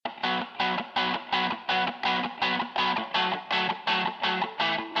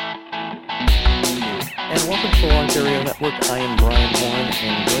Ontario Network. I am Brian Horn,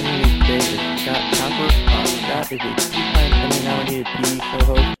 and joining me today is Scott Copper. Scott is a two-time Emmy-nominated TV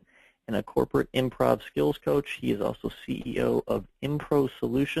co-host and a corporate improv skills coach. He is also CEO of Impro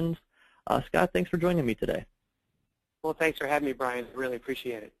Solutions. Scott, thanks for joining me today. Well, thanks for having me, Brian. Really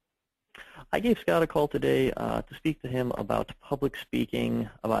appreciate it. I gave Scott a call today to speak to him about public speaking,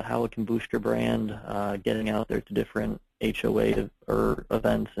 about how it can boost your brand, getting out there to different HOA or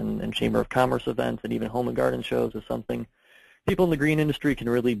events and Chamber of Commerce events and even home and garden shows is something people in the green industry can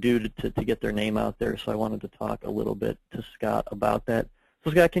really do to get their name out there. So I wanted to talk a little bit to Scott about that.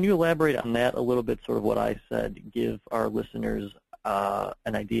 So Scott, can you elaborate on that a little bit, sort of what I said, give our listeners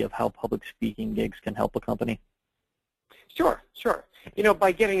an idea of how public speaking gigs can help a company? Sure. You know,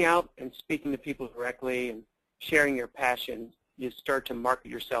 by getting out and speaking to people directly and sharing your passion, you start to market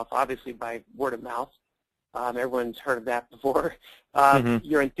yourself, obviously, by word of mouth. Everyone's heard of that before.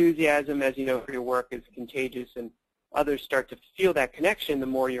 Your enthusiasm, as you know, for your work is contagious, and others start to feel that connection the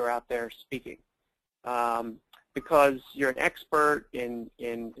more you're out there speaking. Because you're an expert in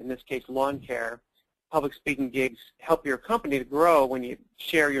this case, lawn care, public speaking gigs help your company to grow when you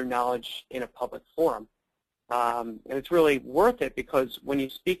share your knowledge in a public forum. And it's really worth it because when you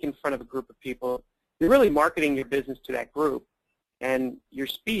speak in front of a group of people, you're really marketing your business to that group. And your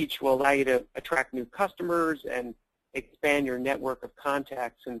speech will allow you to attract new customers and expand your network of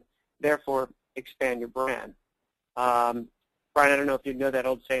contacts and therefore expand your brand. Brian, I don't know if you know that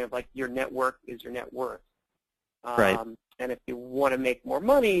old saying of like your network is your net worth. Right. And if you want to make more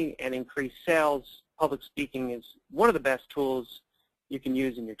money and increase sales, public speaking is one of the best tools you can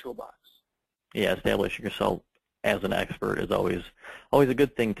use in your toolbox. Yeah, establishing yourself as an expert is always a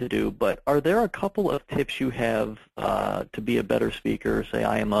good thing to do. But are there a couple of tips you have to be a better speaker? Say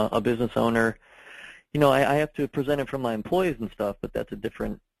I am a business owner. You know, I have to present it from my employees and stuff, but that's a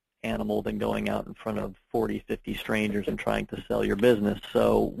different animal than going out in front of 40, 50 strangers and trying to sell your business.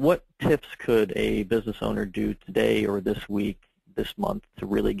 So what tips could a business owner do today or this week, this month, to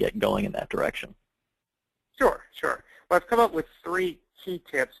really get going in that direction? Sure. Well, I've come up with 3 key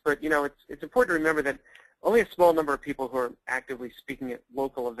tips, but you know, it's important to remember that only a small number of people who are actively speaking at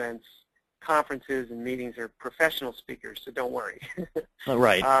local events, conferences, and meetings are professional speakers, so don't worry. Oh,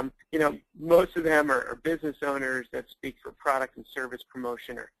 right. You know, most of them are business owners that speak for product and service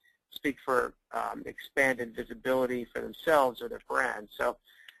promotion or speak for expanded visibility for themselves or their brand. So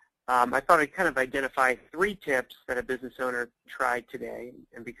I thought I'd kind of identify 3 tips that a business owner try today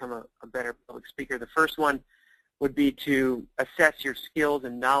and become a better public speaker. The first one would be to assess your skills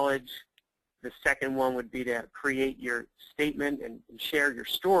and knowledge. The second one would be to create your statement and share your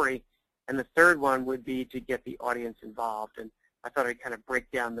story. And the third one would be to get the audience involved. And I thought I'd kind of break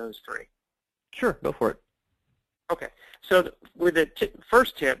down those 3. Sure, go for it. Okay, so with the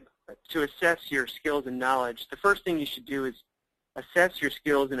first tip, to assess your skills and knowledge, the first thing you should do is assess your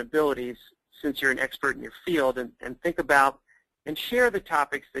skills and abilities since you're an expert in your field and think about and share the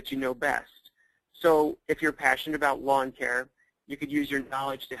topics that you know best. So if you're passionate about lawn care, you could use your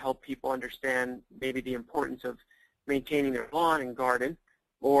knowledge to help people understand maybe the importance of maintaining their lawn and garden,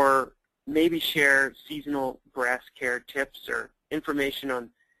 or maybe share seasonal grass care tips or information on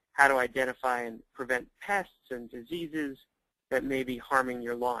how to identify and prevent pests and diseases that may be harming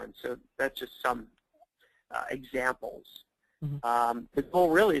your lawn. So that's just some examples. The goal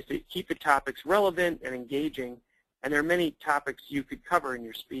really is to keep the topics relevant and engaging, and there are many topics you could cover in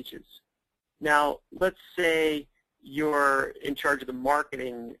your speeches. Now, let's say you're in charge of the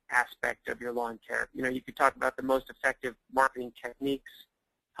marketing aspect of your lawn care. You know, you could talk about the most effective marketing techniques,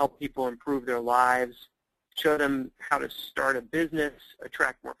 help people improve their lives, show them how to start a business,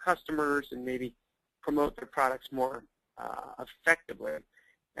 attract more customers, and maybe promote their products more effectively.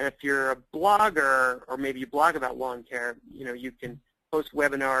 And if you're a blogger, or maybe you blog about lawn care, you know, you can host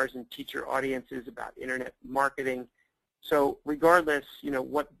webinars and teach your audiences about internet marketing. So regardless, you know,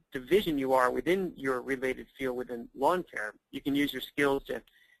 what division you are within your related field within lawn care, you can use your skills to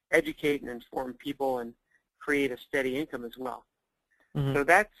educate and inform people and create a steady income as well. So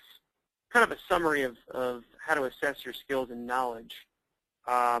that's kind of a summary of how to assess your skills and knowledge.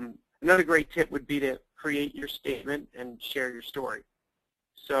 Another great tip would be to create your statement and share your story.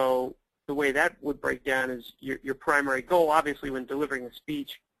 So the way that would break down is your primary goal, obviously, when delivering a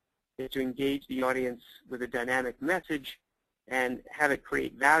speech, is to engage the audience with a dynamic message and have it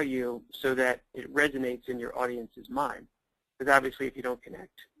create value so that it resonates in your audience's mind. Because obviously if you don't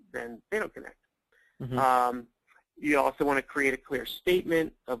connect, then they don't connect. You also want to create a clear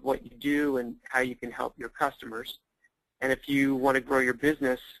statement of what you do and how you can help your customers. And if you want to grow your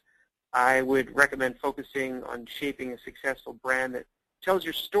business, I would recommend focusing on shaping a successful brand that tells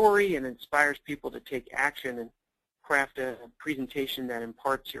your story and inspires people to take action and craft a presentation that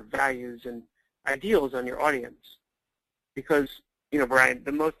imparts your values and ideals on your audience. Because, Brian,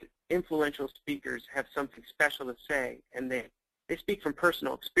 the most influential speakers have something special to say, and they speak from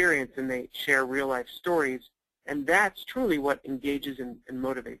personal experience, and they share real-life stories, and that's truly what engages and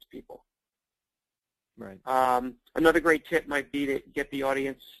motivates people. Right. Another great tip might be to get the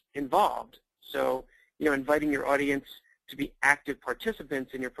audience involved. So, inviting your audience to be active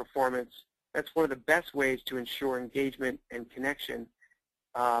participants in your performance, that's one of the best ways to ensure engagement and connection.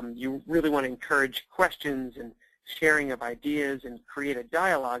 You really want to encourage questions and sharing of ideas and create a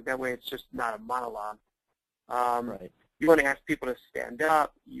dialogue. That way it's just not a monologue. Right. You want to ask people to stand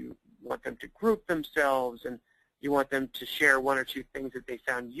up. You want them to group themselves, and you want them to share one or two things that they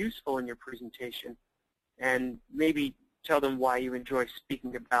found useful in your presentation, and maybe tell them why you enjoy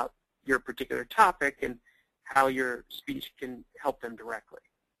speaking about your particular topic and how your speech can help them directly.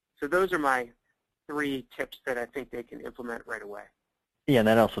 So those are my 3 tips that I think they can implement right away. Yeah, and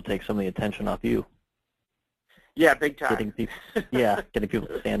that also takes some of the attention off you. Yeah, big time. Getting people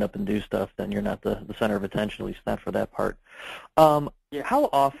to stand up and do stuff, then you're not the center of attention, at least not for that part. Yeah. How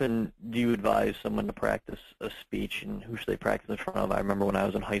often do you advise someone to practice a speech, and who should they practice in front of? I remember when I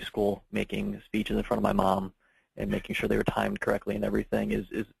was in high school making speeches in front of my mom and making sure they were timed correctly and everything.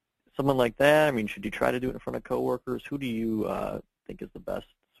 Is someone like that? I mean, should you try to do it in front of coworkers? Who do you think is the best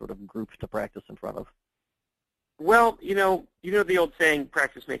sort of group to practice in front of? Well, you know the old saying,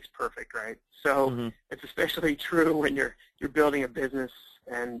 practice makes perfect, right? So It's especially true when you're building a business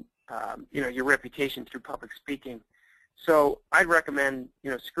and your reputation through public speaking. So I'd recommend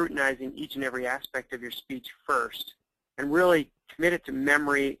scrutinizing each and every aspect of your speech first, and really commit it to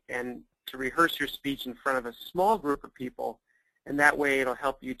memory and to rehearse your speech in front of a small group of people, and that way it'll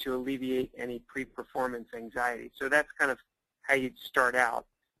help you to alleviate any pre-performance anxiety. So that's kind of how you'd start out.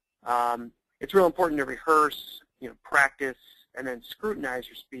 It's real important to rehearse, practice, and then scrutinize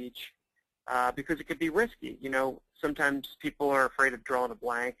your speech because it could be risky. Sometimes people are afraid of drawing a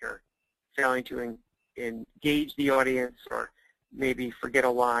blank or failing to engage the audience or maybe forget a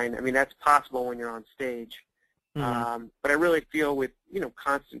line. I mean, that's possible when you're on stage. But I really feel with,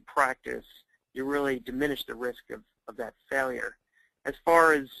 constant practice, you really diminish the risk of that failure. As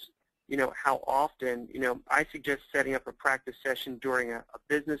far as, how often, I suggest setting up a practice session during a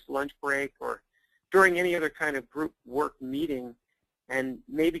business lunch break or during any other kind of group work meeting, and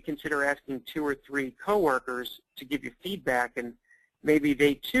maybe consider asking 2 or 3 coworkers to give you feedback, and maybe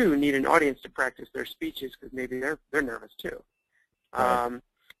they too need an audience to practice their speeches because maybe they're nervous too. Right.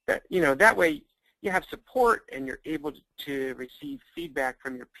 That way you have support and you're able to receive feedback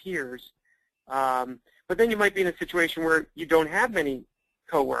from your peers. But then you might be in a situation where you don't have many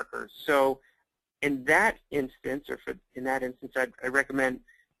coworkers. So in that instance, I recommend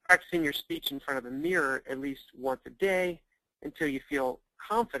practicing your speech in front of a mirror at least once a day until you feel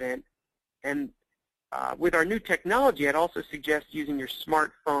confident. And with our new technology, I'd also suggest using your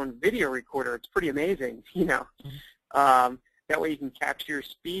smartphone video recorder. It's pretty amazing, That way you can capture your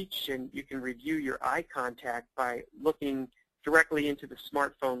speech and you can review your eye contact by looking directly into the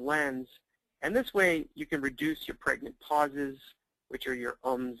smartphone lens. And this way you can reduce your pregnant pauses, which are your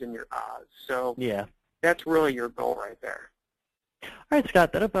ums and your ahs. So yeah, that's really your goal right there. All right,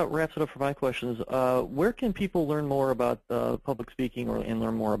 Scott, that about wraps it up for my questions. Where can people learn more about public speaking and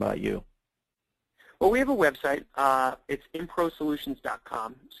learn more about you? Well, we have a website. It's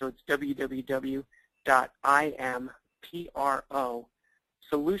improsolutions.com. So it's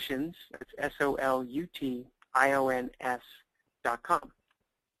www.improsolutions, that's SOLUTIONS.com.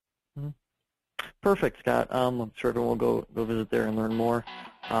 Perfect, Scott. I'm sure everyone will go visit there and learn more.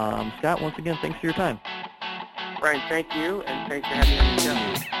 Scott, once again, thanks for your time. Brian, thank you, and thanks for having me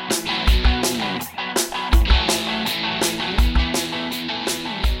on the show.